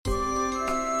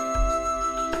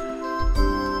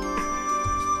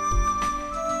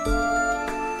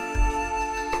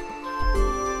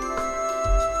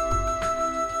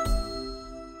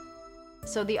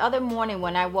So the other morning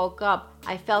when I woke up,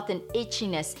 I felt an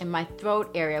itchiness in my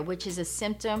throat area, which is a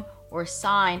symptom or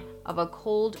sign of a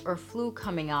cold or flu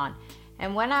coming on.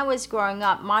 And when I was growing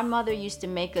up, my mother used to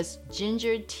make us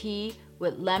ginger tea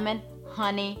with lemon,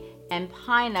 honey, and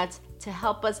pine nuts to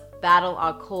help us battle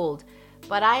our cold.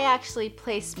 But I actually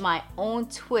placed my own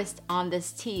twist on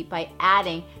this tea by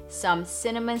adding some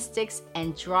cinnamon sticks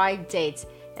and dried dates.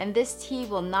 And this tea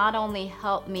will not only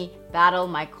help me battle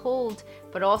my cold,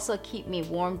 but also keep me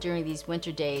warm during these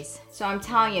winter days. So I'm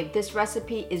telling you, this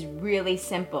recipe is really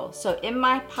simple. So in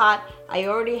my pot, I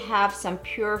already have some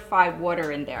purified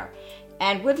water in there.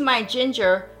 And with my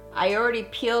ginger, I already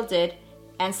peeled it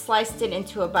and sliced it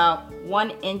into about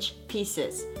 1-inch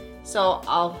pieces. So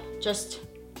I'll just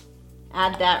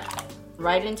add that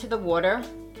right into the water.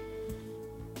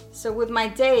 So with my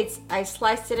dates, I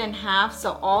sliced it in half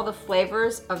so all the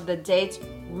flavors of the dates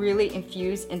really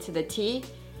infuse into the tea.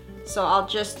 So I'll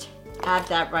just add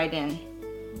that right in.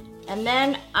 And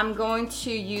then I'm going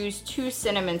to use 2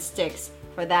 cinnamon sticks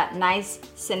for that nice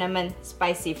cinnamon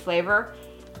spicy flavor.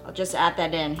 I'll just add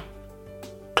that in.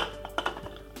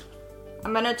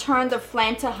 I'm gonna turn the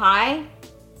flame to high.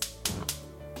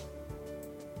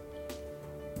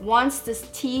 Once this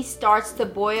tea starts to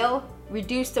boil,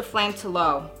 reduce the flame to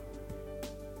low.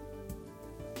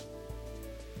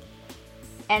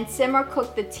 And simmer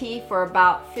cook the tea for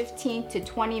about 15 to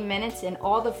 20 minutes, and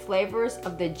all the flavors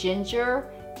of the ginger,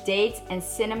 dates, and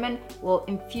cinnamon will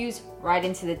infuse right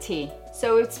into the tea.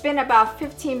 So it's been about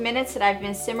 15 minutes that I've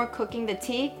been simmer cooking the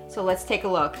tea, so let's take a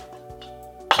look.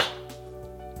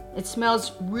 It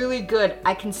smells really good.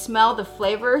 I can smell the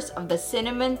flavors of the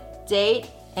cinnamon, date,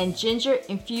 and ginger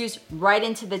infused right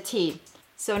into the tea.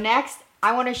 So next,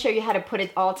 I want to show you how to put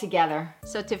it all together.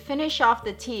 So to finish off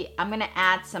the tea, I'm going to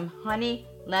add some honey,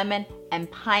 lemon, and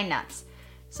pine nuts.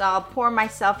 So I'll pour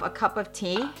myself a cup of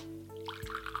tea.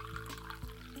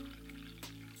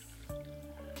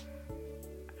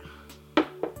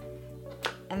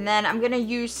 And then I'm going to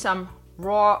use some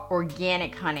raw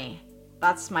organic honey.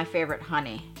 That's my favorite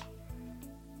honey.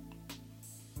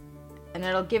 And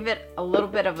it'll give it a little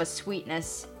bit of a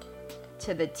sweetness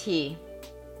to the tea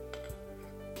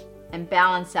and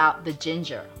balance out the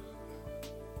ginger.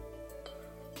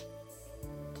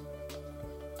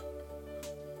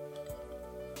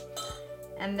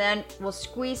 And then we'll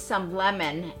squeeze some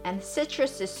lemon, and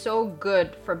citrus is so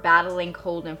good for battling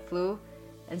cold and flu,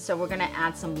 and so we're gonna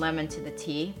add some lemon to the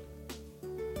tea.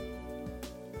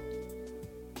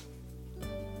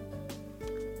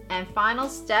 And final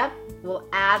step, we'll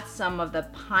add some of the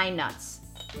pine nuts.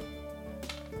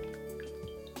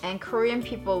 And Korean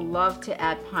people love to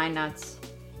add pine nuts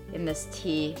in this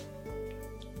tea.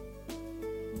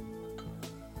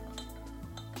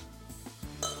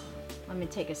 Let me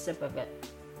take a sip of it.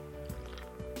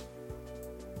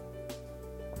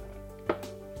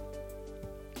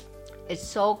 It's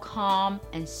so calm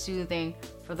and soothing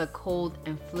for the cold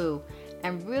and flu,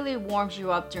 and really warms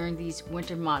you up during these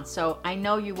winter months. So I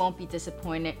know you won't be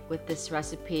disappointed with this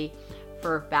recipe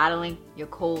for battling your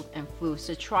cold and flu.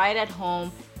 So try it at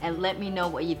home and let me know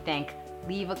what you think.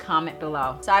 Leave a comment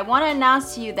below. So I want to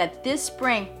announce to you that this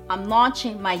spring I'm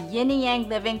launching my Yin and Yang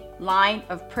Living line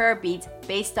of prayer beads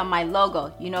based on my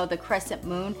logo. You know, the crescent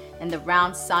moon and the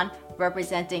round sun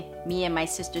representing me and my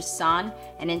sister's sun.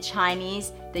 And in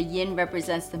Chinese, the yin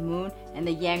represents the moon and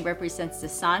the yang represents the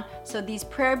sun. So these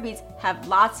prayer beads have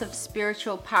lots of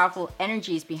spiritual, powerful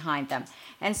energies behind them.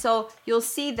 And so you'll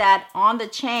see that on the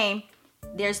chain,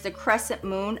 there's the crescent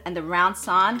moon and the round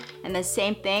sun, and the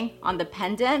same thing on the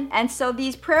pendant. And so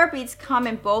these prayer beads come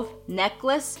in both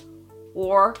necklace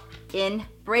or in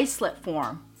bracelet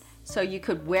form. So you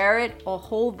could wear it or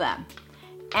hold them.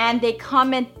 And they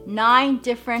come in 9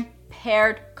 different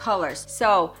paired colors.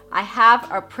 So I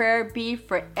have a prayer bead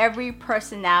for every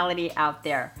personality out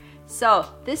there. So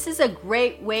this is a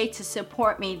great way to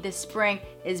support me this spring,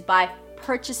 is by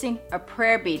purchasing a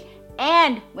prayer bead.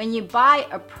 And when you buy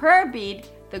a prayer bead,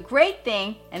 the great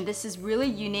thing, and this is really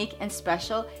unique and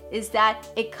special, is that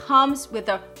it comes with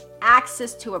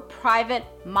access to a private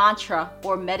mantra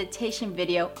or meditation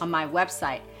video on my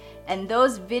website. And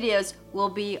those videos will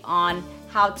be on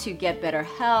how to get better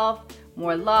health,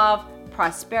 more love,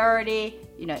 prosperity,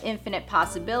 infinite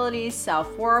possibilities,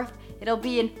 self-worth. It'll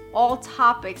be in all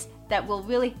topics that will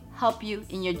really help you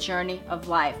in your journey of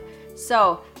life.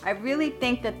 So I really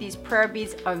think that these prayer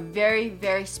beads are very,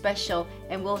 very special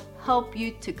and will help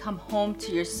you to come home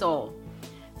to your soul.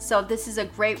 So this is a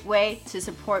great way to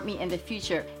support me in the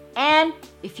future. And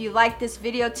if you like this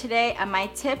video today and my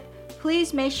tip,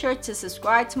 please make sure to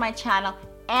subscribe to my channel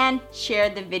and share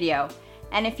the video.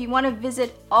 And if you want to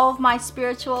visit all of my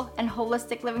spiritual and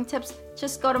holistic living tips,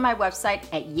 just go to my website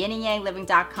at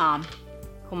yinandyangliving.com.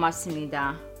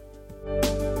 고맙습니다.